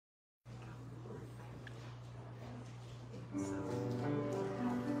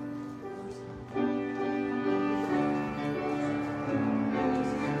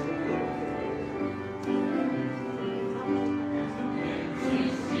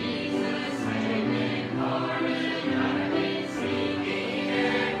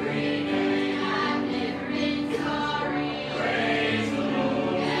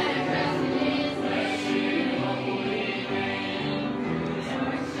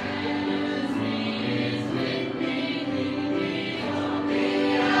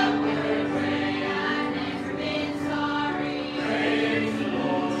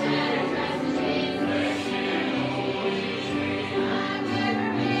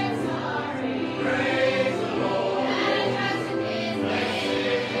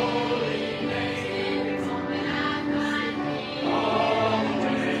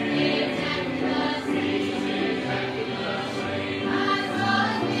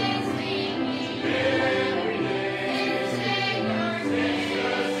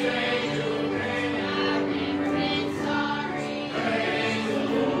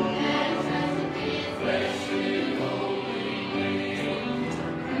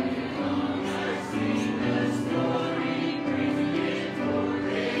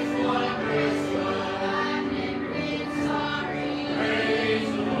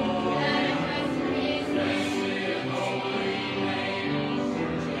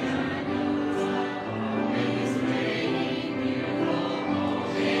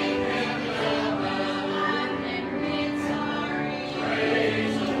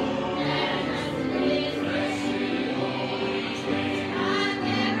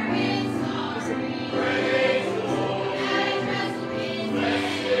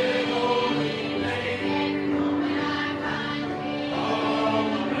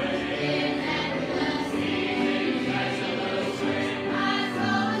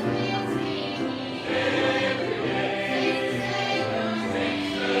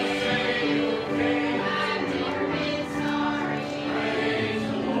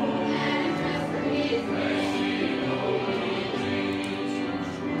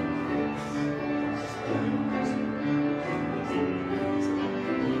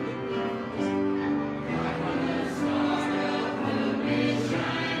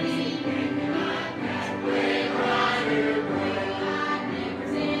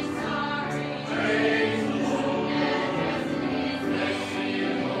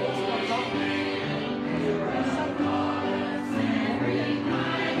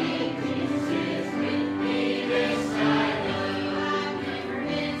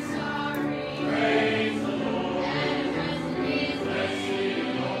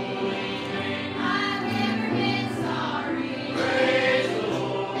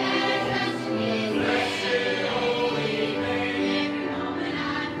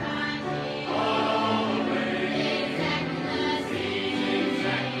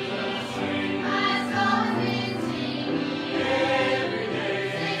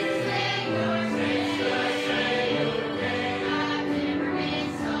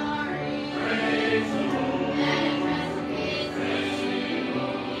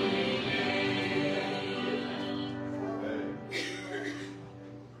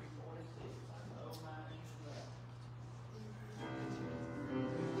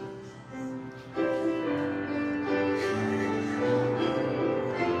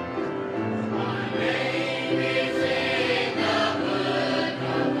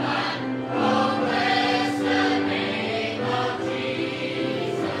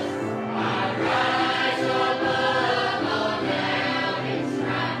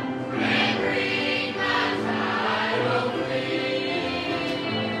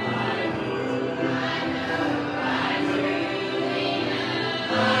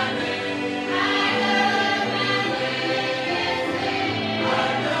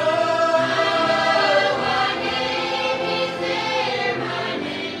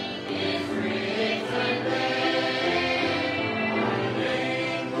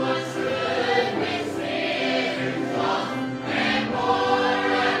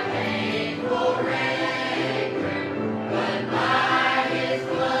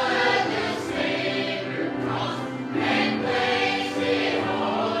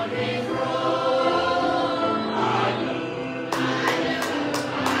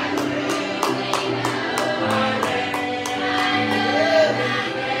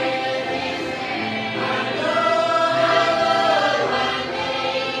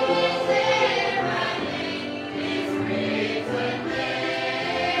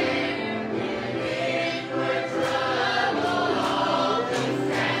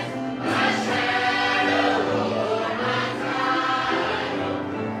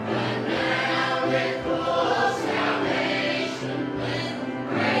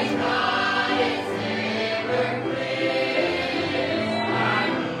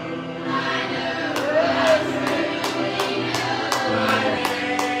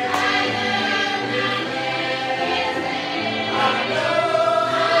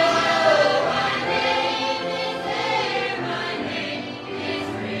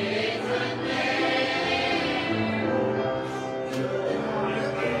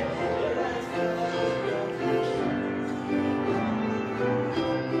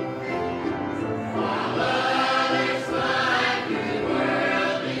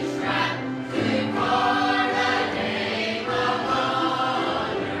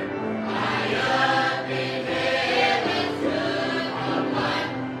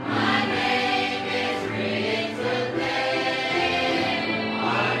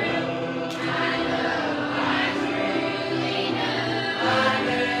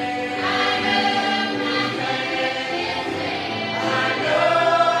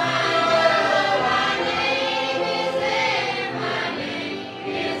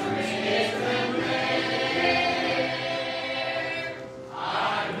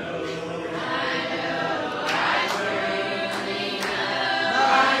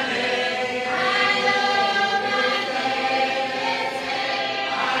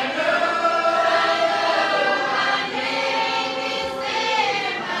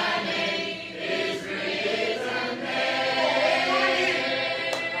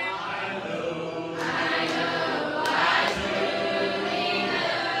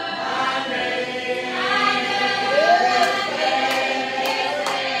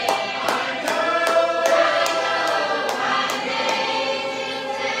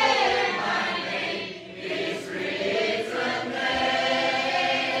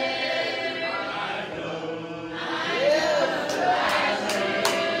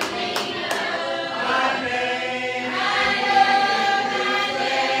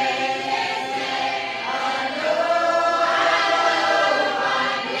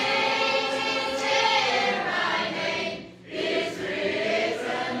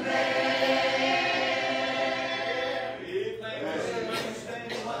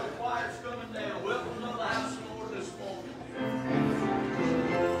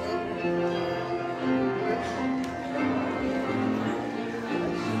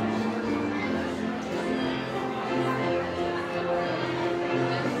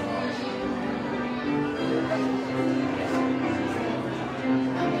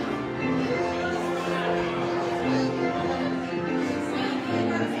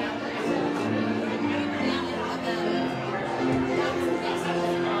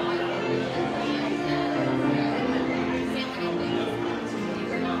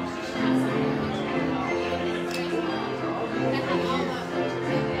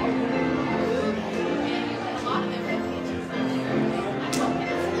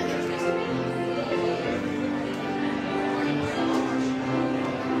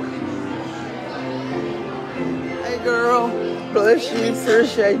bless you.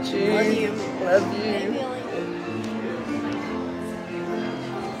 Appreciate you. Love you.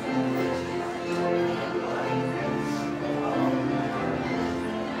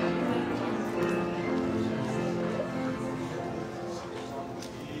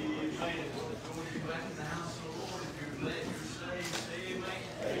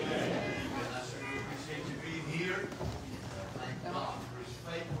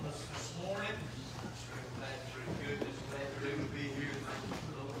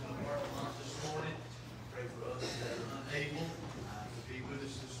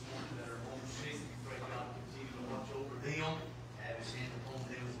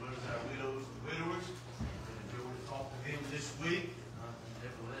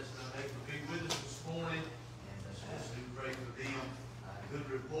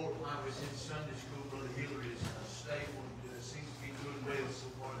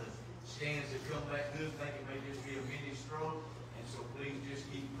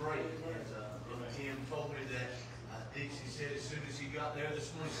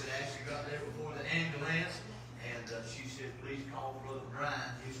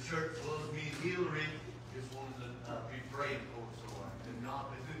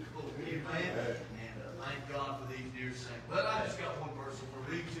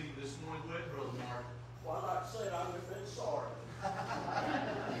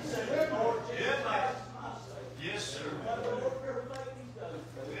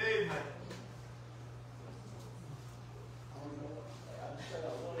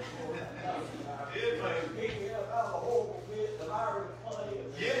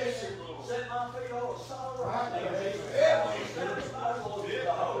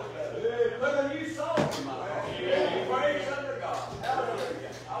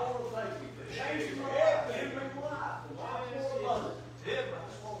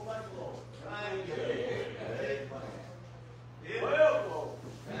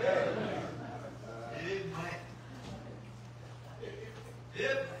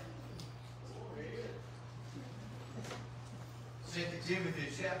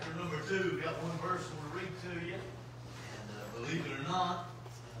 Timothy chapter number 2, got one verse I want to read to you. And believe it or not,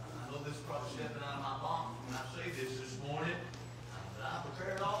 I know this is probably stepping out of my box when I say this morning, but I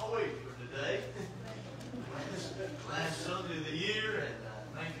prepared all week for today. Last Sunday of the year, and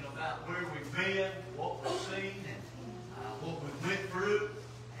thinking about where we've been, what we've seen, and what we went through.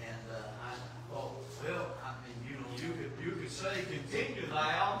 And I thought, well, I mean, you could say, continue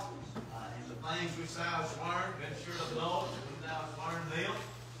thou in the things which thou hast learned, been sure of the Lord. I was learning them.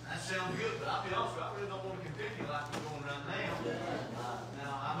 That sounds good, but I'll be honest with you, I really don't want to continue like we're going right now.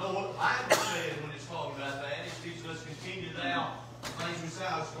 Now, I know what the Bible says when it's talking about that. It's teaching us continue thou things which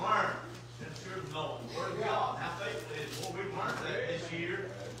thou hast learned. That's sure to know the Word of God. How faithful it is. Well, we've learned that this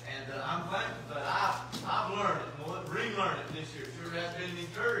year, and I'm thankful that I've learned it and relearned it this year. Sure has been an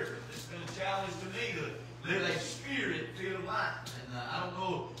encouragement. It's been a challenge to me to live a spirit-filled life. And I don't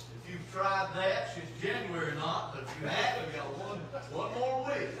know if you've tried that since January or not, but if you haven't, you got one more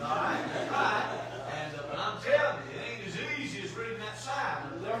week, all right? That's right. And, but I'm telling you, it ain't as easy as reading that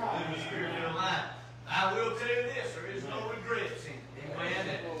sign and living a spirit-filled life. I will tell you this, there is no regrets in it. Amen.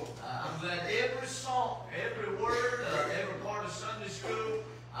 And, I'm glad every song, every word, every part of Sunday school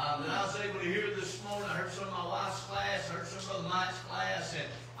that I was able to hear this morning. I heard some of my wife's class, I heard some of the Mike's class, and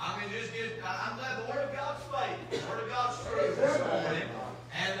I mean, I'm glad the Word of God's faithful. The Word of God's true this morning.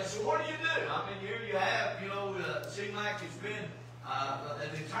 And so what do? I mean, here you have, it seems like it's been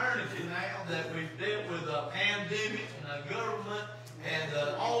an eternity now that we've dealt with a pandemic and a government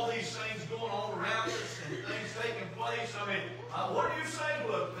and all these things going on around us and things taking place. I mean, what do you say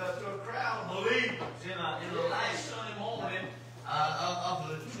to a crowd of believers in the last Sunday morning of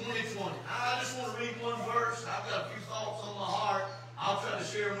the 2020? I just want to read one verse. I've got a few thoughts on my heart. I'll try to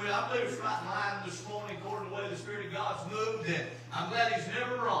share them with you. I believe it's right in line this morning according to the way the Spirit of God's moved, and I'm glad He's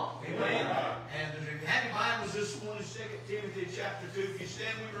never wrong. Amen. And if you have your Bibles this morning, 2 Timothy chapter 2, if you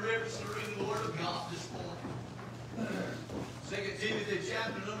stand with me reverence and reading the Word of God this morning. 2 Timothy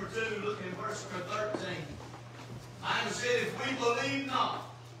chapter number 2, looking at verse number 13. I have said, if we believe not,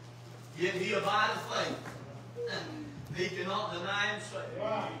 yet He abideth faithful. He cannot deny Himself.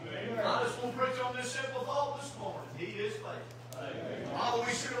 I just want to preach on this simple thought this morning. He is faithful. Father,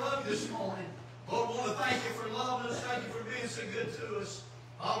 we sure love you this morning. Lord, we want to thank you for loving us. Thank you for being so good to us.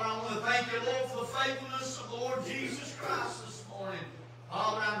 Father, I want to thank you, Lord, for the faithfulness of the Lord Jesus Christ this morning.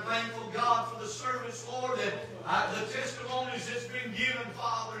 Father, I'm thankful, God, for the service, Lord, that the testimonies that's been given,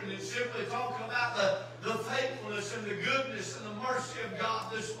 Father, and it's simply talking about the faithfulness and the goodness and the mercy of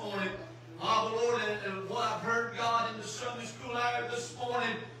God this morning. the Lord, and what I've heard, God, in the Sunday school hour this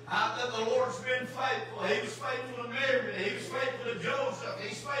morning, that the Lord's been faithful. He was faithful to Mary. He was faithful to Joseph.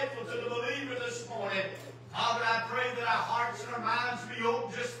 He's faithful to the believer this morning. Father, I pray that our hearts and our minds be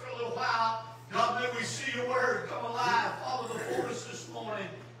open just for a little while. God, may we see your word come alive, Father, before us this morning.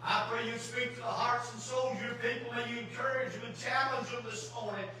 I pray you speak to the hearts and souls of your people. May you encourage them and challenge them this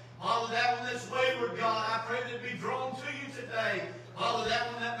morning. Father, that one that's wayward, God, I pray that be drawn to you today. Father,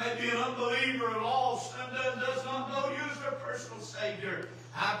 that one that may be an unbeliever or lost and does not know you as their personal Savior.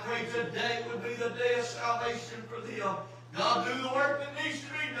 I pray today would be the day of salvation for them. God, do the work that needs to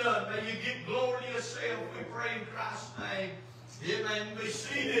be done. May you give glory to yourself, we pray in Christ's name. Amen. Be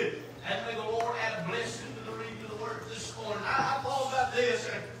seated, and may the Lord add a blessing to the reading of the word this morning. I thought about this,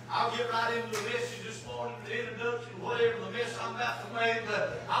 and I'll get right into the message this morning, the introduction, whatever the mess I'm about to make.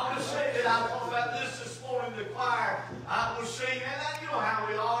 But I want to say that I thought about this morning. The choir was singing, and you know how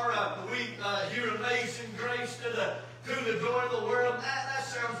we are. We hear Amazing Grace to the joy of the world. That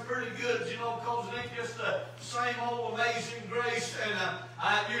sounds pretty good, you know, because it ain't just the same old Amazing Grace.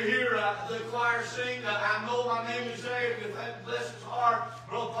 And you hear the choir sing, I know my name is there. If that bless his heart,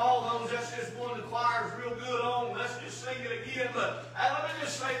 Brother Paul knows that's just one of the choirs real good on. Let's just sing it again. But let me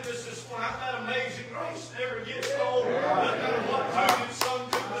just say this morning. That Amazing Grace never gets old. No matter what tune it's sung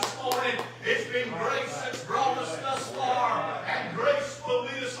to this morning, it's been grace that's brought us thus far. And grace will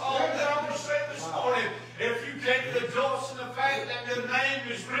lead us all down to say this morning. If you can't rejoice in the fact that your name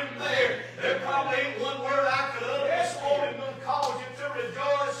is written there, there probably ain't one word I could utter this morning that cause you to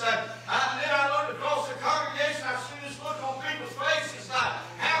rejoice. And then I looked across the congregation, I see this look on people's faces like,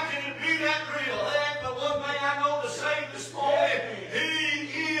 how can it be that real? There ain't but one thing I know to say this morning.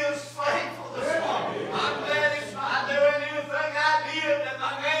 He is faithful this morning. I'm glad it's not doing anything I did that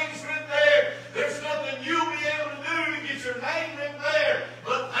my name's written there. There's nothing you'll be able to do to get your name in there.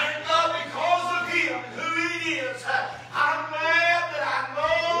 But thank God because of him and who he is, I'm glad that I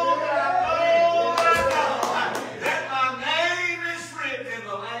know that my name is written in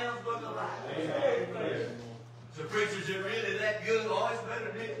the Lamb's Book of Life. So preachers are really that good. Oh, it's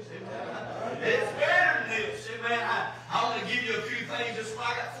better than this. It's better than this. Amen. I want to give you a few things.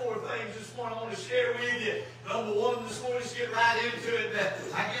 I got 4 things this morning I want to share with you. Number 1 this morning, let's get right into it.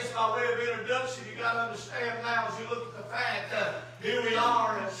 I guess by way of introduction, you got to understand now as you look at the fact, here we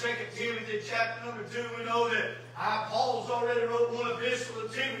are in 2 Timothy chapter number 2. We know that Paul's already wrote one epistle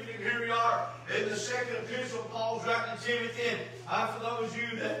to Timothy. Here we are in the 2nd epistle Paul's writing to Timothy. For those of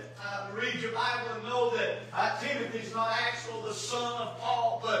you that read your Bible and know that Timothy's not actually the son of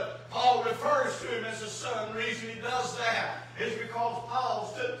Paul, but Paul refers to him as a son. The reason he does that is because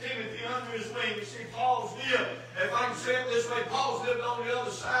Paul took Timothy under his wing. You see, Paul's lived, if I can say it this way, Paul's lived on the other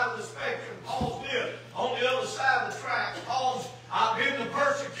side of the spectrum. Paul's lived on the other side of the tracks. Paul's been the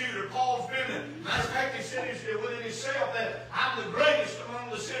persecutor. Paul's been the, matter of fact, he said within himself that I'm the greatest among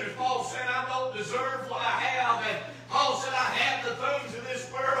the sinners. Paul said, I don't deserve what I have. And Paul said, I have the things of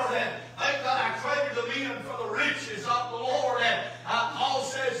this world. And thank God I traded them in for the riches of the Lord. And Paul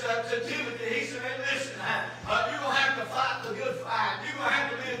says to Timothy, he said, hey, listen, you're going to have to fight the good fight. You're going to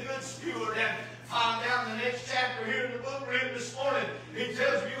have to be a good steward. And down in the next chapter here in the book written this morning, he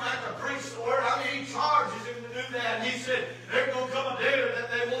tells you have to preach the word. I mean, he charges him to do that. And he said, there's going to come a day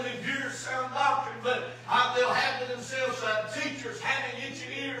that they won't endure sound doctrine, but they'll have to themselves teachers having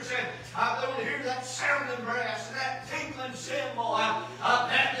itching ears, and they'll hear that sounding brass and that tinkling cymbal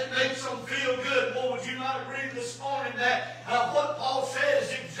that makes them feel good. Boy, would you not agree this morning that what Paul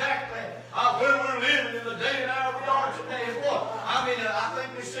says exactly where we're living in the day and hour we are today? Boy, I mean, I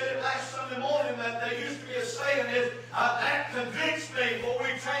think we said it last Sunday morning that there used to be a saying is that convicts me. Well,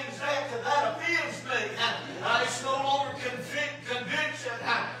 we changed that to that offends me. It's no longer conviction.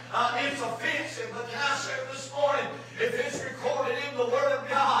 It's offensive. But can I say this morning, if it's recorded in the Word of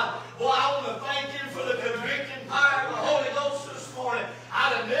God, well, I want to thank Him for the convicting power of the Holy Ghost this morning.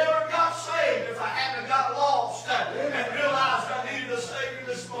 I'd have never got saved if I hadn't got lost and realized I needed a Savior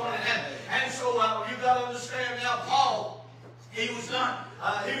this morning. And so you've got to understand now, Paul, he was not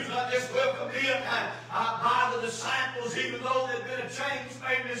just welcomed in by the disciples, even though there'd been a change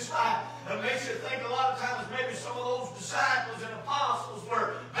made in his life. It makes you think a lot of times maybe some of those disciples and apostles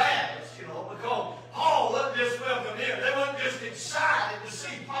were Baptists, you know, because Paul wasn't just welcomed in. They weren't just excited to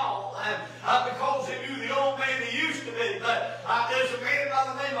see Paul because they knew the old man he used to be. But there's a man by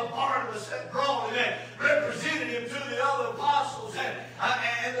the name of Barnabas that brought him and represented him to the other apostles and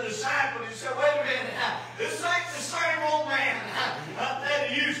the disciples. He said, wait a minute, this ain't the same old man that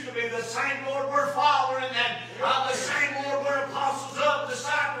he used to be. The same Lord we're following and the same Lord we're apostles of,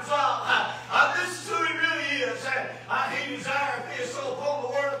 disciples of. This is who he really is. And he desired this. So upon the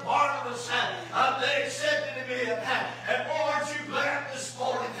word of Barnabas,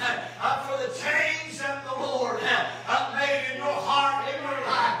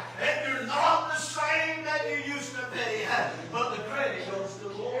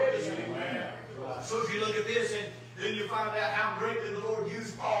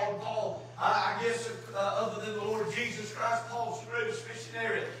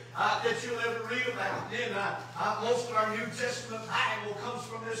 dictionary that you'll ever read about. And most of our New Testament Bible comes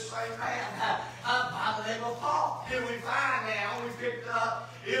from this same man by the name of Paul. Here we find now, we picked up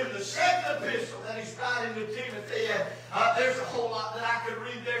in the second epistle that he's writing to Timothy. There's a whole lot that I could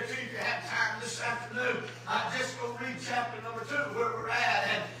read there too if you have time this afternoon. Just go read chapter number 2 where we're at.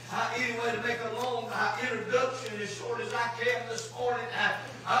 And anyway, to make a long introduction as short as I can this morning,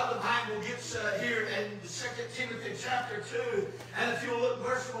 the Bible gets here in 2 Timothy chapter 2. And if you'll look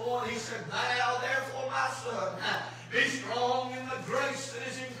verse 1, he said, "Thou therefore, my son, be strong in the grace that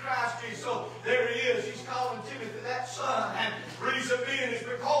is in Christ Jesus." So there he is. He's calling Timothy that son. And the reason being is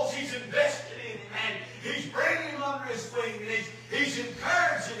because he's invested in him and he's bringing him under his wing and he's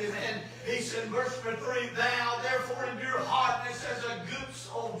encouraging him. And he said in verse 3, "Thou therefore endure hardness as a good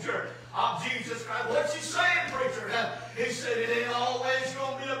soldier of Jesus Christ." What's he saying, preacher? He said it ain't always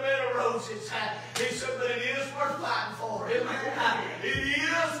going to be a bed of roses. He said, but it is worth fighting for. Amen. It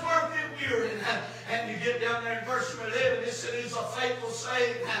is worth enduring. And you get down there in verse 11, it said, "It's a faithful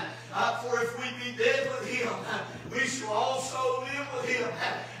saying, for if we be dead with him, we shall also live with him."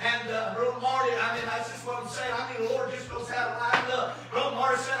 And Brother Marty, that's just what I'm saying. The Lord just knows how to line it up. Brother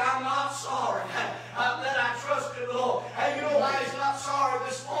Marty said, "I'm not sorry that I trusted the Lord." Hey, you know why he's not sorry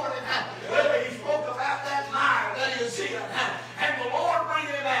this morning? Whether he spoke about that mire that he was in, and the Lord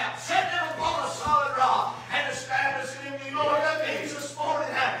bringing him out, setting him upon a solid rock, and establishing him. You know what that means this morning?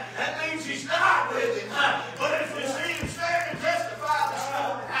 That means he's died with him. But if you see him stand and testify this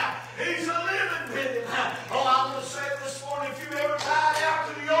morning, he's a living with him. Oh, I'm going to say this morning, if you ever died out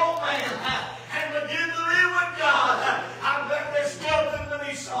to the old man and begin to live with God, I bet there's nothing to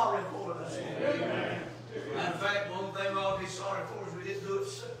be sorry for this morning. In fact, one thing we ought to be sorry for is we didn't do it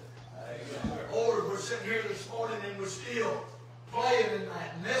soon. Or we're sitting here this morning and we're still playing in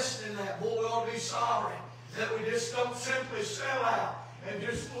that, nesting in that. Boy, we ought to be sorry that we just don't simply sell out and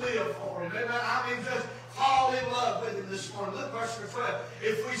just live for him. Amen. Just fall in love with him this morning. Look, verse 12.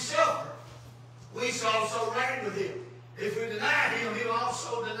 "If we suffer, we shall also reign with him. If we deny him, he'll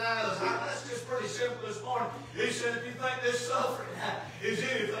also deny us." That's just pretty simple this morning. He said, if you think this suffering is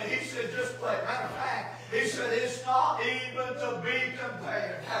anything, he said, just wait. Matter of fact, he said, it's not even to be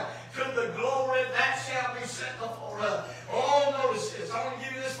compared to the glory that shall be set before us. Oh, notice this. I want to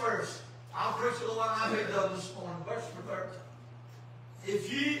give you this verse. I'll preach the one I've been done this morning. Verse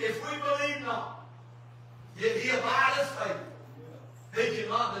 13. If we believe not, yet he abideth faithful, he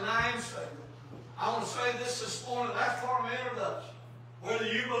cannot deny himself. I want to say this morning. That's part of my introduction. Whether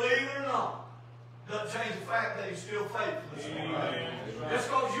you believe it or not, doesn't change the fact that he's still faithful this morning. Just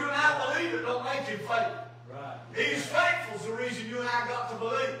because you and I believe it, don't make him faithful. Right. He's faithful is the reason you and I got to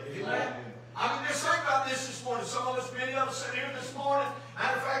believe it. Amen. Just think about this morning. Some of us, many of us sit here this morning.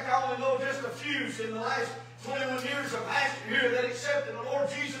 Matter of fact, I only know just a few in the last 21 years of pastor here that accepted the Lord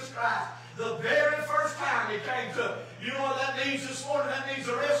Jesus Christ the very first time he came to. You know what that means this morning? That means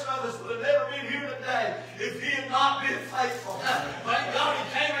the rest of us would have never been here today if he had not been faithful. Thank God he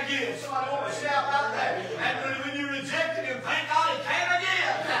came again. Somebody want to shout about that. And when you rejected him, thank God he came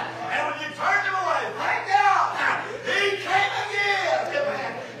again. And when you turned him away, thank God he came again.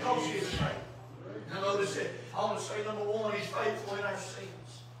 Amen. Because he is faithful. Now notice it. I want to say number one, he's faithful in our sins.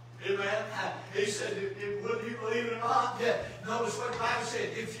 Amen. He said, whether you believe it or not, notice what the Bible said.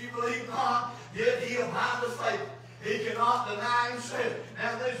 If you believe not, yet he abideth faithful. He cannot deny himself.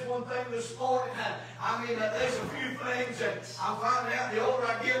 Now, there's one thing this morning. There's a few things that I'm finding out the older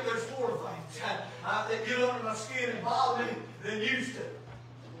I get, there's more things that get under my skin and bother me than used to.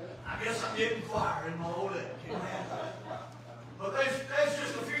 I guess I'm getting quieter in my old age. But there's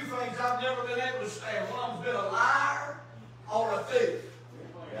just a few things I've never been able to stand. One of them's been a liar or a thief.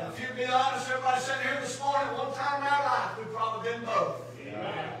 And if you'd be honest, everybody sitting here this morning, one time in our life, we've probably been both.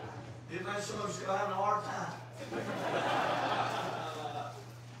 Amen. Amen. Some of us still having a hard time.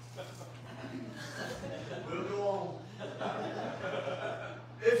 We'll go on.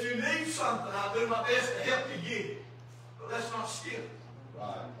 If you need something, I'll do my best to help you get it. But that's not skill.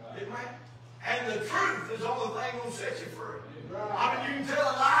 Right. Amen. And the truth is the only thing going to set you free. You can tell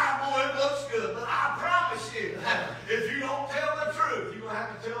a lie, boy, it looks good. But I promise you, if you don't tell the truth, you're going to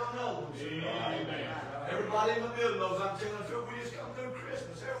have to tell another one. Everybody in the middle knows I'm telling the truth. We just come through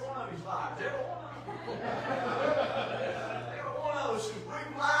Christmas. Every one of these lies. Every one of them. Every one of us. We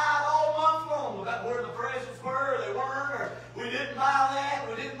lied all month long about where the presents were, or they weren't, or we didn't buy that,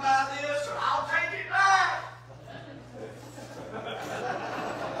 we didn't buy this, or I'll take it back.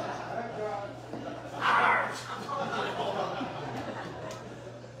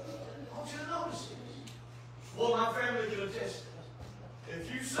 Well, my family can attest to it.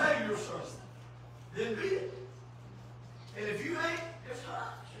 If you say you're something, then be it. And if you ain't, just hush.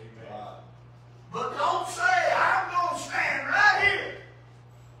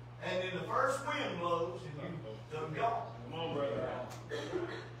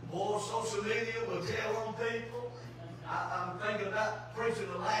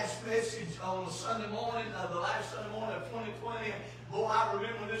 last message on the Sunday morning, the last Sunday morning of 2020. Boy, I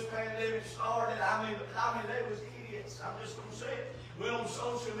remember when this pandemic started. I mean, they was idiots. I'm just going to say it. Went on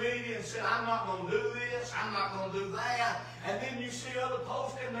social media and said, I'm not going to do this, I'm not going to do that. And then you see other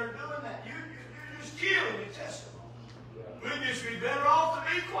posts and they're doing that. You're just killing your testimony. We'd just be better off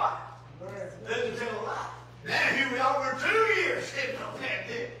to be quiet than to tell a lie. Now here we are, we're 2 years into a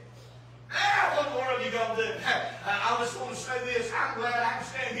pandemic. Now what in the world are you going to do? I just want to say this. I'm glad I can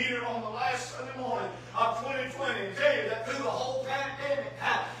stand here on the last Sunday morning of 2020 and tell you that through the whole pandemic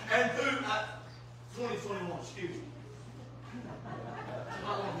and through 2021, excuse me.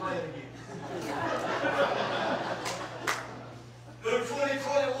 I want to play it again. Through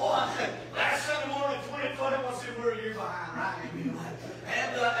 2021, last Sunday morning, 2021, see, we're a year behind, right?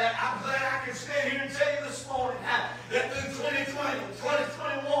 And I'm glad I can stand here and tell you this morning that through 2020,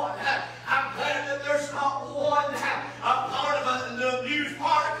 2021, I'm glad that there's not one part of the news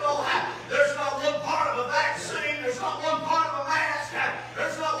article, there's not one part of a vaccine, there's not one part of a mask,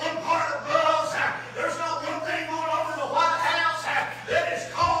 there's not one part of gloves, there's not one thing going on in the White House that has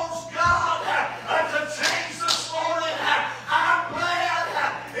caused God to change this morning. I'm glad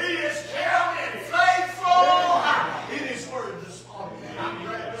He is counted faithful in His Word this morning. I'm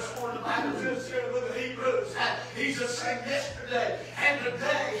glad this morning the Bible says here in the book of Hebrews, He's the same yesterday and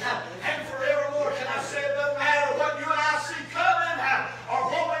today and forevermore. Can I say it doesn't matter what you and I see coming or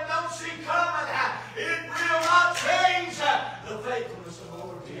what we don't see coming, it will not change the faithfulness of the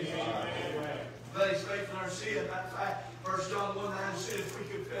Lord Jesus. But He's faithful in our sin. Matter of fact, 1 John 1:9 said if we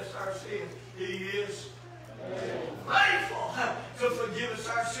confess our sin, He is faithful to forgive us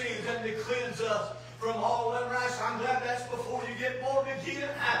our sins and to cleanse us from all unrighteousness. I'm glad that's before you get born again.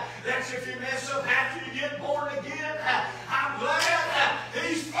 That's if you mess up after you get born again. I'm glad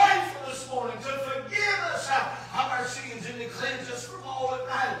He's faithful this morning to forgive us of our sins and to cleanse us from all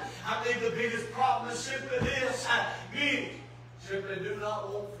unrighteousness. I believe the biggest problem is simply this. Many simply do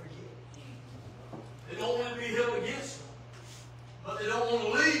not want to forgive. They don't want to be held against them, but they don't want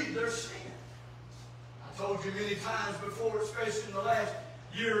to leave their sin. I told you many times before, especially in the last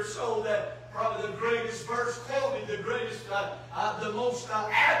year or so, that probably the greatest verse quoted, the greatest, the most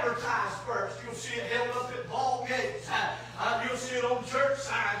advertised verse. You'll see it held up at ball games. You'll see it on church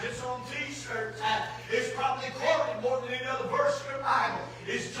signs. It's on T-shirts. It's probably quoted more than any other verse in the Bible.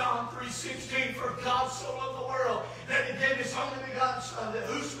 It's John 3:16. For God so loved the world that He gave His only begotten Son, that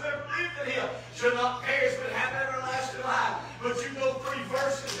whosoever believed in Him should not perish but have everlasting life. But you go 3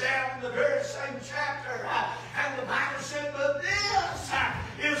 verses down in the very same chapter, and the Bible said, but this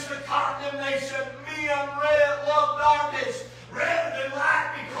is the condemnation. Men love darkness rather than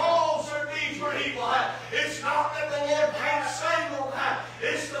light because their deeds were evil. It's not that the Lord can't save them.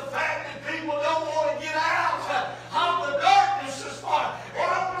 It's the fact that people don't want to get out of the darkness this morning. Well,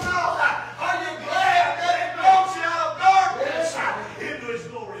 I want to know, are you glad that He brought you out of darkness into His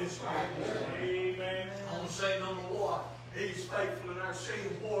glorious light? Amen. I want to say number one, He's faithful in our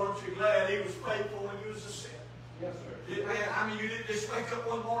sins. Boy, aren't you glad He was faithful when you was a sinner? Yes, sir. Man, I mean, you didn't just wake up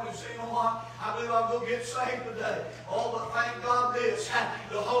one morning and say, you know what? I believe I'll go get saved today. Oh, but thank God this.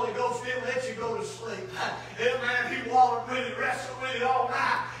 The Holy Ghost didn't let you go to sleep. Yeah, man, He wallowed with you, wrestled with you all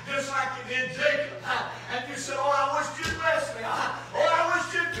night, just like He did Jacob. And you said, oh, I wish you'd bless me. Oh, I wish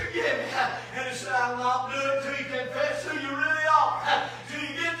you'd forgive me. And He said, I'll not do it until you confess who you really are. Till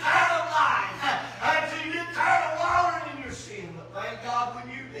you get tired of lying. Until you get tired of wallowing in your sin. But thank God when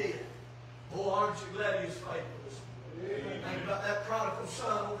you did. Oh, aren't you glad He was faithful? Think about that prodigal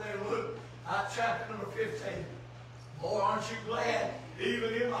son over there in Luke, chapter number 15. Boy, aren't you glad,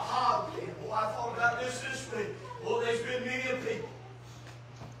 even in the hog pen. Boy, I thought about this week. Boy, there's been many people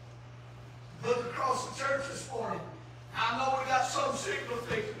look across the church this morning. I know we got some sickness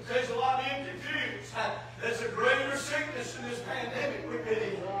victims. There's a lot of empty pews. There's a greater sickness in this pandemic we've been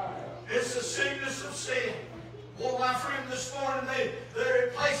in. It's the sickness of sin. Boy, my friend, this morning, they're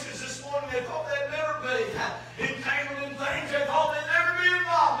in places this morning they thought they'd never be. Entangled in things they thought they'd never be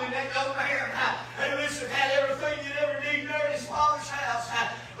involved in. That young man, hey, listen, had everything you'd ever need there in his father's house.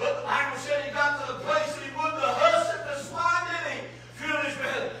 But the Bible said he got to the place that he wouldn't have hussed at the swine, did he? Filled his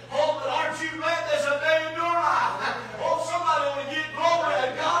belly. Oh, but aren't you glad there's a day in your life? Oh, somebody want to get glory,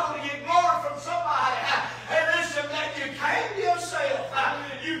 and God want to get glory from somebody. Hey, listen, that you came to yourself.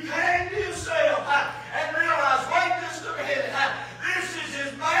 You came to yourself and realized, wait just a minute, this is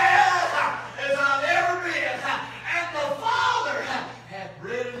as bad as I've ever been. And the Father had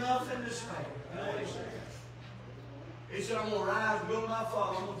bread enough in this man. You know what he said? He said, I'm going to rise and go to my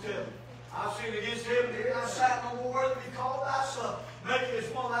Father. I'm going to tell him, I've sinned against heaven and I sat no more worthy to be called thy son. making his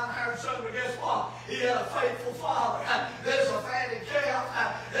one line hired son, but guess what? He had a faithful father. There's a fatted calf.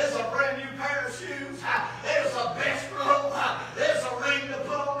 There's a brand new pair of shoes. There's a best robe. There's a ring to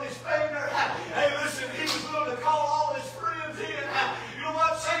put on his finger. Hey, listen, he was willing to call all his friends in. You know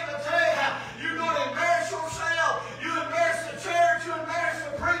what, Satan will tell you? You're going to embarrass yourself. You embarrass the church. You embarrass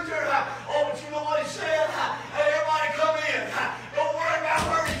the preacher. Oh, but you know what he said? Hey, everybody come in. Don't worry about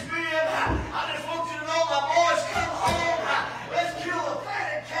where he's been. I just want you to know my boys come home. Let's kill a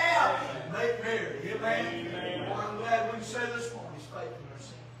fatted calf and make merry. Amen. Well, I'm glad we can say this morning he's faithful in our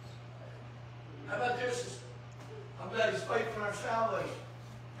sins. How about this? I'm glad he's faithful in our salvation.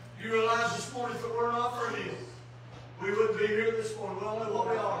 You realize this morning if it were not for him, we wouldn't be here this morning. We're only what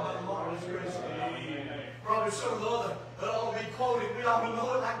we are by the marvelous grace of God. Probably some of the other that ought to be quoted. We ought to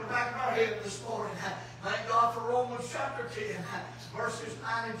know it like the back of our head this morning. Thank God for Romans chapter 10, verses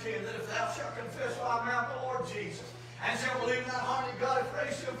 9 and 10, that if thou shalt confess with thy mouth the Lord Jesus, and shalt believe in thy heart that God hath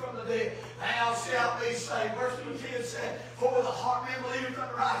raised him from the dead, thou shalt be saved. Verse 10 said, for with the heart man believeth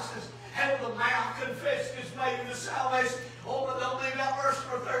unto righteousness, and with the mouth confession is made unto salvation. Oh, but don't leave out verse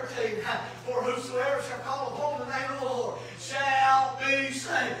number 13. For whosoever shall call upon the name of the Lord shall be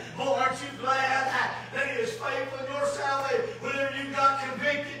saved. Boy, aren't you glad that he is faithful in your salvation? Whenever you got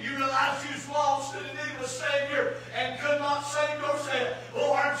convicted, you realized you was lost and in need of a Savior and could not save yourself.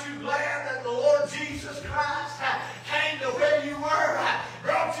 Oh, aren't you glad that the Lord Jesus Christ came to where you were,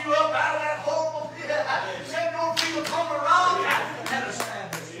 brought you up out of that horrible pit, set your feet upon the rock, and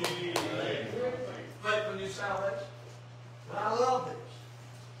established you. Faithful in your salvation. But I love this.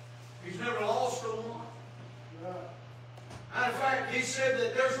 He's never lost a one. Matter of fact, he said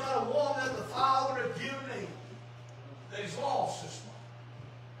that there's not a one that the Father had given him that he's lost this one.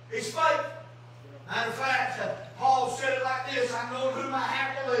 He's faithful. Matter of fact, Paul said it like this, I know whom I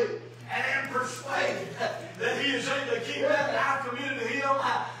have believed and am persuaded that he is able to keep that I've committed to him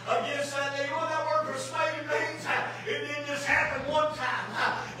against that day. You know what that word persuaded means? It didn't just happen one time,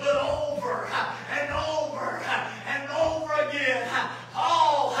 but over and over and over again.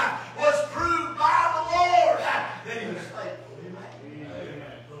 Paul was proved by the Lord that he was faithful.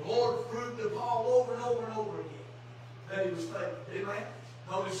 Amen. The Lord proved to Paul over and over and over again that he was faithful. Amen.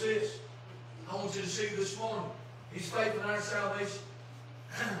 Notice this. I want you to see this morning. He's faithful in our salvation.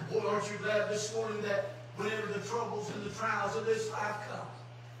 Boy, aren't you glad this morning that whenever the troubles and the trials of this life come,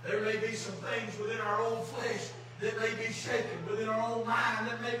 there may be some things within our own flesh that may be shaken, within our own mind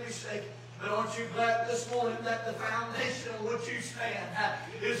that may be shaken. But aren't you glad this morning that the foundation on which you stand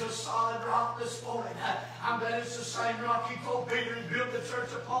is a solid rock this morning? I'm glad it's the same rock he told Peter and built the church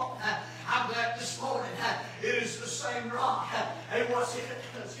upon. I'm glad this morning it is the same rock. And what's it?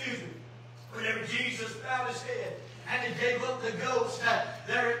 Excuse me. Whenever Jesus bowed his head and he gave up the ghost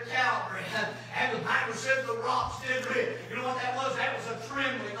there at Calvary, and the Bible said the rocks did rip. You know what that was? That was a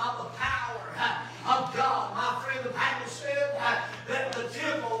trembling of the power of God. My friend, the Bible said that the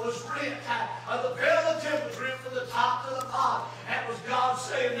temple was ripped. The veil of the temple was ripped from the top to the bottom. That was God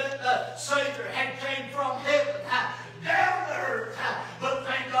saying that the Savior had came from heaven down to earth. But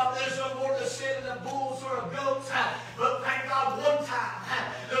thank God there's no more to sin in the bulls or of goats. But thank God one time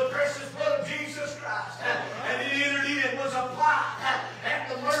the precious blood of Jesus Christ and he entered in was applied at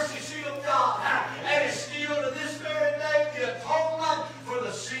the mercy seat of God. And is still to this very day the atonement for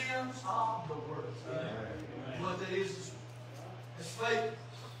the sins of the world. Amen. What that is faith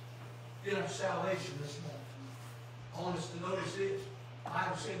in our salvation this morning. I want us to notice this. The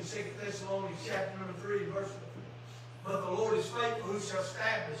Bible said in 2 Thessalonians chapter number 3, verse 4. But the Lord is faithful, who shall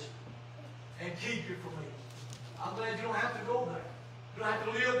establish and keep you from evil. I'm glad you don't have to go there. You don't have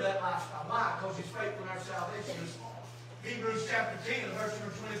to live that lifestyle. Why? Because he's faithful in our salvation this morning. Hebrews chapter 10, verse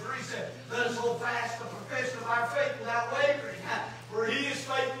number 23 said, let us hold fast the profession of our faith without wavering, for he is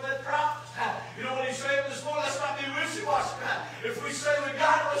faithful that promised. You know what he's saying this morning? Let's not be wishy-washy. If we say we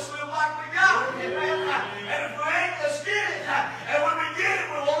got it, let's live like we got it. Amen. And if we ain't, let's get it. And when we get it,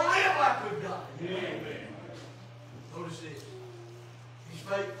 we want to live like we've got it. Amen. Notice this. He's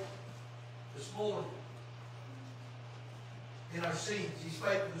faithful this morning in our sins. He's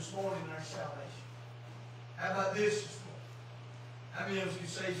faithful this morning in our salvation. How about this morning? How many of us can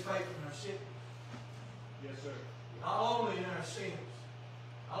say he's faithful in our sickness? Yes, sir. Not only in our sins,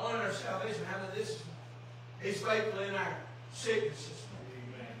 not only in our salvation. How about this morning? He's faithful in our sicknesses.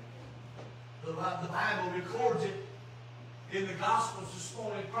 Amen. The Bible records it in the Gospels this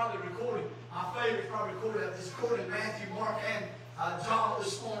morning. Probably recorded. My favorite probably recorded. It's recorded in Matthew, Mark, and John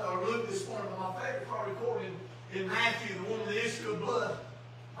this morning, or Luke this morning. But my favorite probably recorded in Matthew, the one with the issue of blood.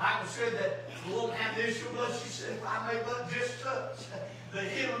 The Bible said that the woman had the issue of blood. She said, if I may but just touch the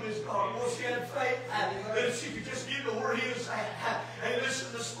hem of his garment. Well, she had faith that if she could just get to where he was at. Hey,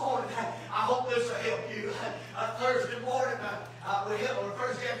 listen, this morning, I hope this will help you. Thursday morning, or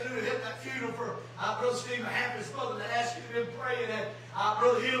Thursday afternoon, we hit that funeral for Brother Stephen Hampton's mother that asked you to be praying. And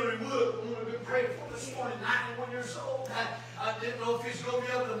Brother Hillary Wood, who we've been praying for this morning, 91 years old. I didn't know if he's going to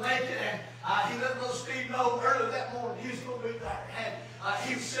be able to make it. And he let Brother Steve know early that morning he was going to be there. And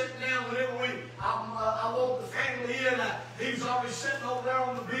he was sitting down whenever I woke the family in. He was already sitting over there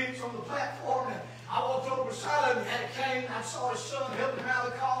on the bench on the platform. And I walked over beside him. He had a cane. I saw his son helping him out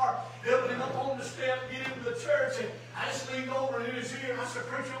of the car, helping him up on the step, get into the church. And I just leaned over in his ear and I said,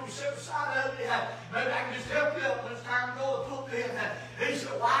 "Preacher, will you sit beside of me? Maybe I can just help you up when it's time to go to the pulpit." And he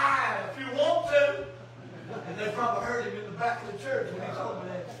said, "Why? If you want to." And they probably heard him in the back of the church when he told me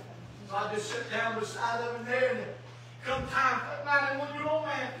that. So I just sat down beside of him there. And come time for that 91-year-old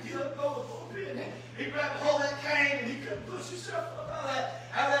man to get up and go to the pulpit. And he grabbed hold of that cane and he couldn't push himself up out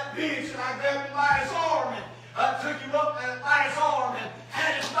of that bench. And I grabbed him by his arm and took him up by his arm and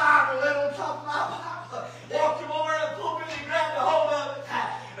had his Bible laid on top of my Bible. Walked him over to the pulpit and he grabbed a hold of it.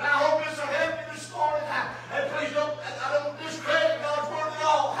 And I hope this will help you this morning. And please don't, I don't discredit God's word at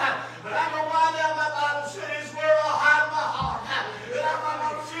all. But I know why now my Bible said his word I'll hide in my heart. That I might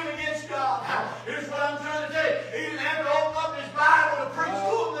not sin against God. Here's what I'm trying to tell you. He didn't have to open up his Bible to preach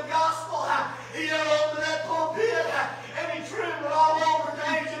to him the gospel. He had opened that pulpit and he trembled all over at the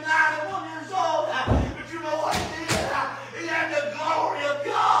age of 91 years old. But you know what he did? He had the glory of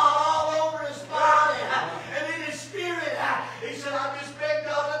God all over his body and in his spirit. He said, "I just beg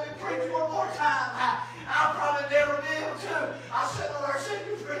God, let me preach one more time." I'll probably never be able to. I said, "Lord, our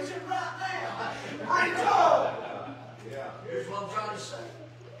Savior's preaching right now. Preach on." Here's what I'm trying to say.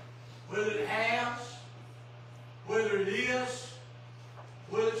 Whether it has, whether it is,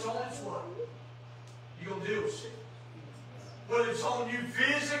 whether it's on its way, you're going to deal with sickness. Whether it's on you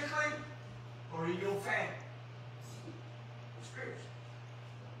physically or in your family. Spiritually.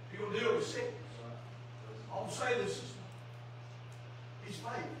 You're going to deal with sickness. I'm going to say this. He's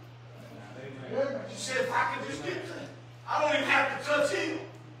faithful. She said, if I could just get to, I don't even have to touch him.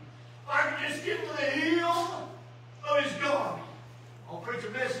 If I could just get to the hem of his garment. I'll preach a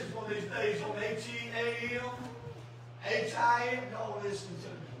message one of these days on H-E-A-M, H-I-M. Y'all listen to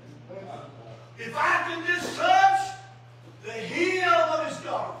me. If I can just touch the hem of his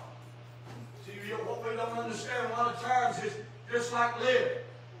garment. See, what we don't understand a lot of times is just like living.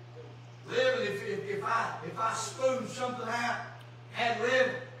 Living, if I spoon something out, had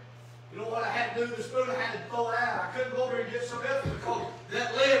living, you know what I had to do with the spoon? I had to throw it out. I couldn't go over and get some else because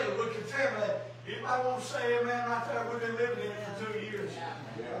that living would contaminate. Anybody want to say amen right there? We've been living in it for 2 years.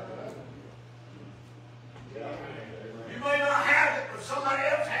 You may not have it, but somebody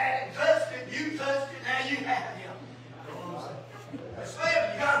else had it, touched it, you touched it, now you have it. You know what I'm saying? That's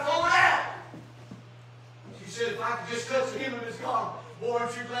living. You got to throw it out. She said, if I could just touch the hem of his garment. Boy,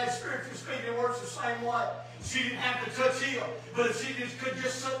 aren't you glad spiritually speaking works the same way? She didn't have to touch him, but if she could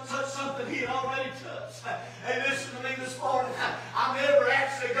just touch something he had already touched. Hey, listen to me this morning. I never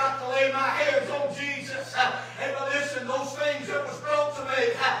actually got to lay my hands on Jesus. Hey, but listen, those things that was brought to me,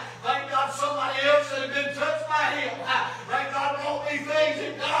 thank God somebody else that had been touched by him. Thank God brought me things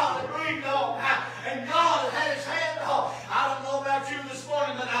that God had breathed on. And God had his hand on. I don't know about you this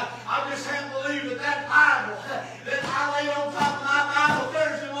morning, but I just can't believe that Bible that I laid on top of my Bible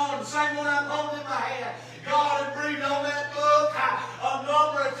Thursday morning, the same one I'm holding in my hand, God had breathed on that book a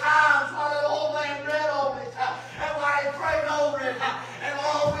number of times while that old man read over it and while he prayed over it and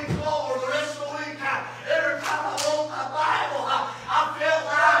all week long or the rest of the week, every time I opened my Bible, I felt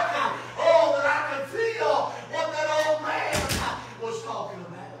like, that I could feel what that old man was talking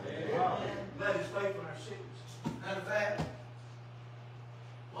about. That is faith in our sickness. Matter of fact, a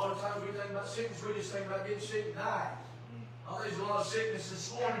lot of times we think about sickness, we just think about getting sick and dying. There's a lot of sickness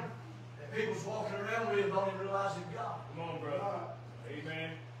this morning. People's walking around with don't even realize it's God. Come on, brother.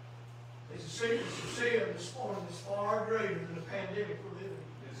 Amen. There's a sickness of sin this morning that's far greater than the pandemic we're living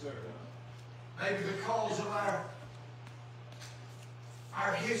in. Yes, sir. Maybe because of our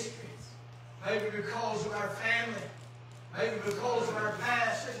history. Maybe because of our family. Maybe because of our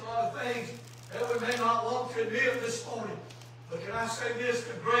past. There's a lot of things that we may not want to admit this morning. But can I say this?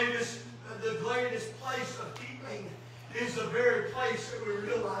 The greatest place of healing is the very place that we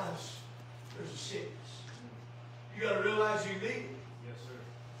realize there's a sickness. You got to realize you need it. Yes, sir.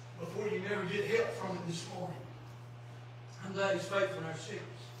 Before you never get help from it this morning. I'm glad he's faithful in our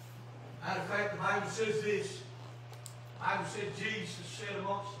sickness. Matter of fact, the Bible says this. The Bible said Jesus said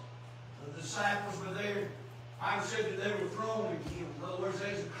amongst them. The disciples were there. The Bible said that they were thrown in him. In other words,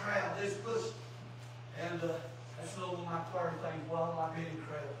 there's a crowd. There's pussy. And That's another one of my prayer things. Well, I've been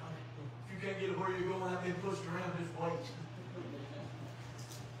incredible. I mean, if you can't get to where you're going, I've been pushed around, just wait.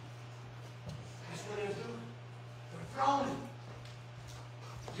 That's what they're doing. They're throwing him.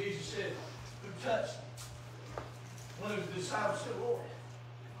 Jesus said, who touched him? One of his disciples said, Lord,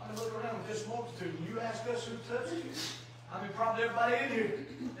 I look around with this multitude, and you ask us who touched you? I mean, probably everybody in here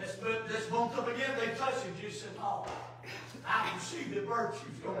that's bumped up again, they touched him. Jesus said, no, I perceive the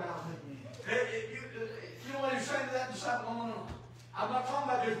virtues going out of me. You know what he's saying to that disciple? No. I'm not talking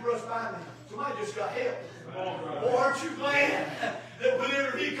about just brush by me. Somebody just got help. Or aren't you glad that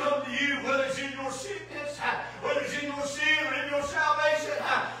whenever he comes to you, whether it's in your sickness, whether it's in your sin or in your salvation,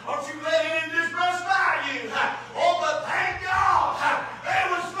 aren't you glad he didn't just brush by you? Oh, but thank God,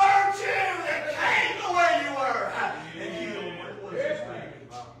 there was virtue that came to where you were and healed what was his name.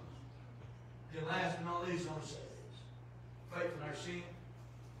 Then last but not least, I want to say this. Faith in our sin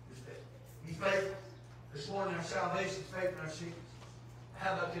is faith. He's faithful. This morning, our salvation is faith in our sins.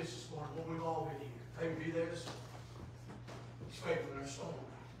 How about this morning? What we've all been here. Maybe be there this morning. He's faithful in our storm.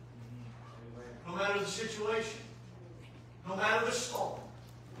 No matter the situation, no matter the storm,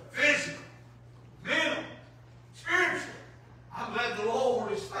 physical, mental, spiritual, I'm glad the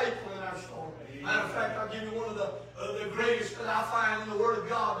Lord is faithful in our storm. Matter of fact, I'll give you one of the greatest that I find in the Word of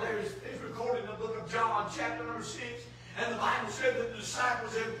God. There is recorded in the book of John, chapter number 6. And the Bible said that the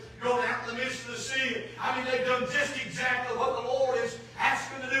disciples had gone out in the midst of the sea. I mean, they've done just exactly what the Lord has asked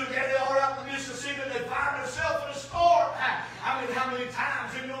them to do. There they are out in the midst of the sea, but they find themselves in a storm. I mean, how many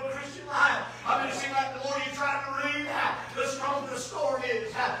times in your Christian life, I mean, it seems like the more you try to read, the stronger the storm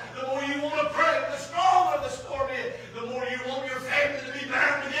is. The more you want to pray, the stronger the storm is. The more you want your family to be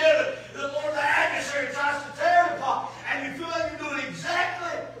bound together, the more the adversary tries to tear it apart. And you feel like you're doing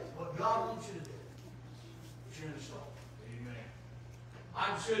exactly what God wants you to do. But you're in a storm.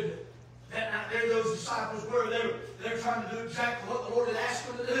 I've said that night there those disciples were. They're trying to do exactly what the Lord had asked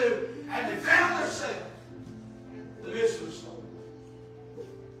them to do. And they found themselves in the midst of the storm.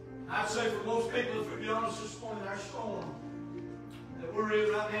 I'd say for most people, if we be honest this morning, our storm that we're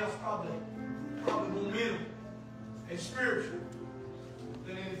in right now is probably more mental and spiritual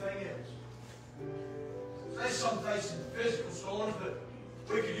than anything else. There's some facing physical storms, but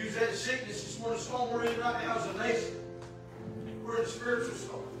we could use that as sickness. This morning, the storm we're in right now is a nation. We're in a spiritual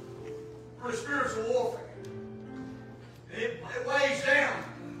storm. We're in a spiritual warfare. It weighs down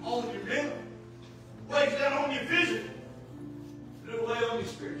on your mental. It weighs down on your physical. But it'll weigh on your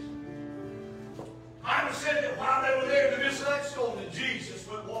spiritual. The Bible said that while they were there in the midst of that storm, that Jesus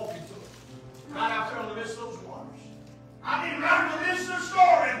went walking to them. Right out there in the midst of those waters. I mean, right in the midst of the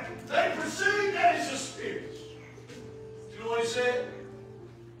storm, and they perceived that it's a spirit. Do you know what he said?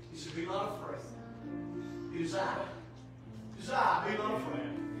 He said, be not afraid. It is I. Be not afraid.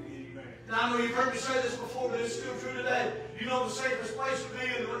 Now, I know you've heard me say this before, but it's still true today. You know the safest place to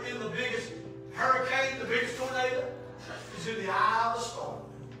be in the biggest hurricane, the biggest tornado? Is in the eye of the storm.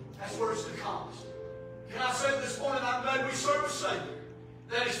 That's where it's the calmest. Can I say this morning, I'm glad we serve a Savior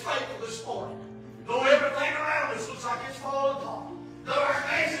that is faithful this morning. Though everything around us looks like it's falling apart. Though our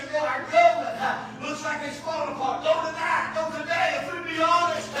nation, though our government looks like it's falling apart. Though tonight, though today, if we'd be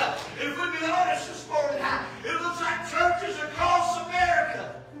honest this morning, it looks like churches across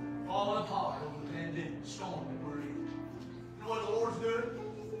America falling apart over the pandemic storm that we're in. You know what the Lord's doing?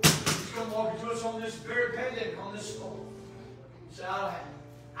 He's come walking to us on this very pandemic, on this storm. He said,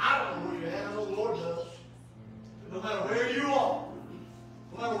 I don't know where you're at. I know the Lord does. But no matter where you are,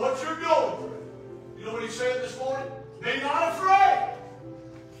 no matter what you're going through, you know what he said this morning? Be not afraid.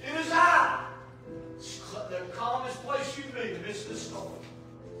 It is I. The calmest place you be in the midst of the storm.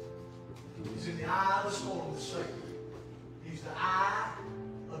 He's in the eye of the storm, the Savior. He's the eye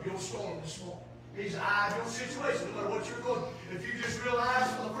of your storm this morning. He's the eye of your situation, no matter what you're going through. If you just realize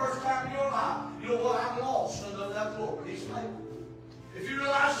for the first time in your life, you know what, I'm lost under that Lord. He's faithful. If you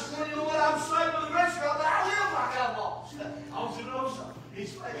realize this morning, you know what, I'm saved by the grace of God, but I live like I'm lost. I want you to know something.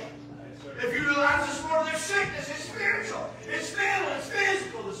 He's faithful. If you realize this morning there's sickness, it's spiritual, it's mental, it's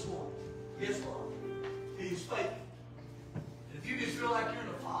physical this morning. Guess what? He's faithful. And if you just feel like you're in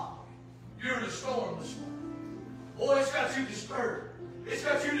a fog, you're in a storm this morning, boy, it's got you disturbed. It's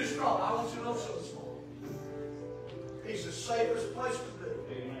got you distraught. I want you to know something this morning. He's the safest place to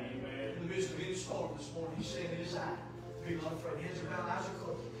be. Amen. In the midst of any storm this morning, he's saying it is I. Be not afraid. Hands are bound, eyes are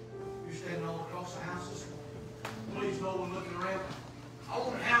closed. You're standing all across the house this morning. Please know when looking around. I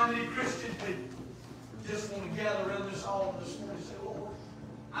wonder how many Christian people just want to gather around this altar this morning and say, Lord,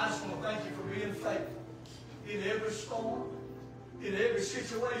 I just want to thank you for being faithful in every storm, in every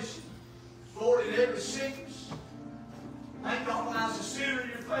situation, Lord, in every sickness. Thank God when I was a sinner,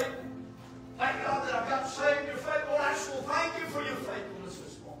 you're faithful. Thank God that I got saved, you're faithful.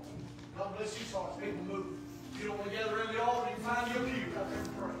 God bless these hearts. People move. You don't want to gather around the altar, you can find your pew out there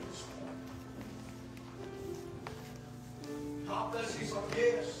and pray this morning. God bless these hearts.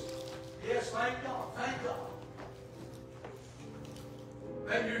 Yes. Yes, thank God. Thank God.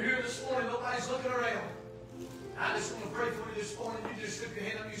 Maybe you're here this morning, nobody's looking around. I just want to pray for you this morning. You just slip your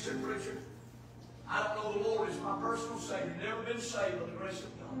hand up and you said, Preacher, I don't know the Lord is my personal Savior. Never been saved by the grace of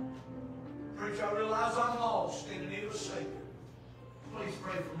God. Preacher, I realize I'm lost and in need of a Savior. Please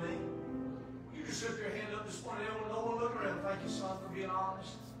pray for me. You just slip your hand up this morning. No one looking around. Thank you, son, for being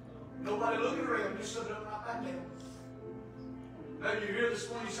honest. Nobody looking around. Just slip it up right back down. Maybe you're here this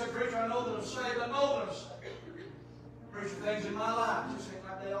morning. You say, Preacher, I know that I'm saved. I know that I'm saved. Preacher, things in my life just ain't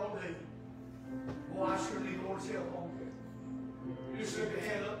like they all do. Boy, I sure need the Lord's help on there. You just slip your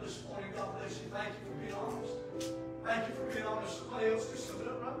hand up this morning. God bless you. Thank you for being honest. Thank you for being honest. Somebody else just slip it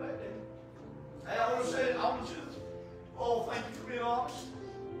up right back down. Hey, I want to say it. I want you to. Oh, thank you for being honest.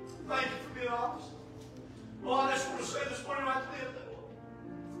 Thank you for being honest. Well, I just want to say this morning right to them.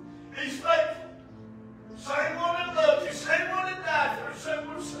 He's faithful. Same one that loved you. Same one that died for you. Same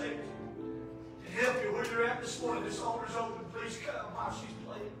one that saved you. To help you where you're at this morning, this altar's open. Please come while she's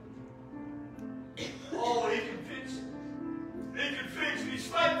playing. Oh, He can fix it. He can fix it. He's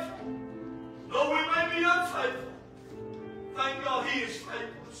faithful. Though we may be unfaithful, thank God He is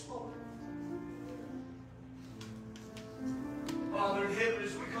faithful this morning. Father in heaven,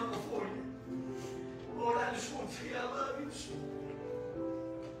 as we come before you, Lord, I just want to tell you I love you this morning.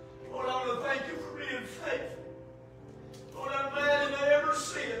 Lord, I want to thank you for being faithful. Lord, I'm glad in every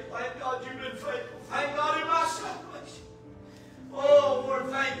sin. Thank God you've been faithful. Thank God in my salvation. Oh, Lord,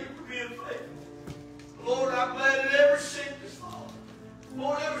 thank you for being faithful. Lord, I'm glad in every sickness, Father.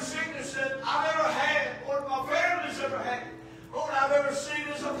 Lord, every sickness that I've ever had, Lord, my family's ever had, Lord, I've ever seen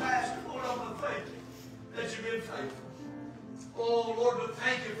as a pastor, Lord, I want to thank you that you've been faithful. Oh, Lord, but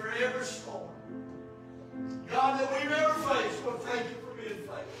thank you for every storm. God, that we've ever faced, Lord, thank you for being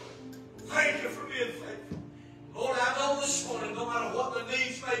faithful. Thank you for being faithful. Lord, I know this morning, no matter what the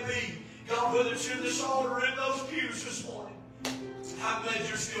needs may be, God, whether it's in this altar or in those pews this morning, I'm glad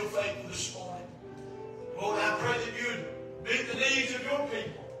you're still faithful this morning. Lord, I pray that you'd meet the needs of your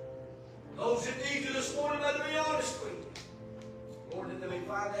people. Those that need you this morning, let them be honest with you. Lord, that they may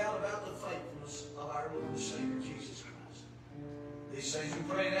find out about the faithfulness of our Lord and Savior, Jesus Christ. These things we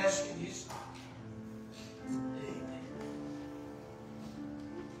pray and ask in His name. Amen.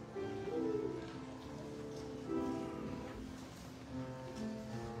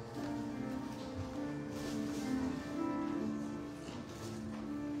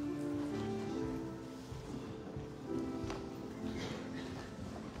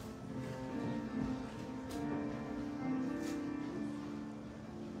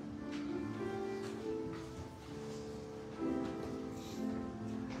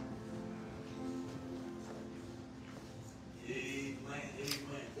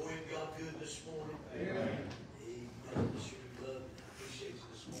 This morning. Amen. Amen. Sure love and appreciate you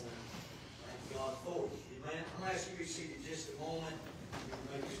this morning. Thank God for you. Amen. I'm going to ask you to be seated just a moment.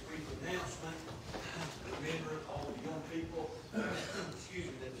 We'll make this brief announcement. Remember all the young people, excuse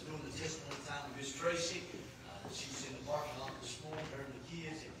me, that was doing the testimony time with Miss Tracy. She was in the parking lot this morning, her and the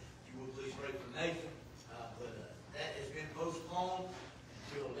kids. If you would please pray for Nathan.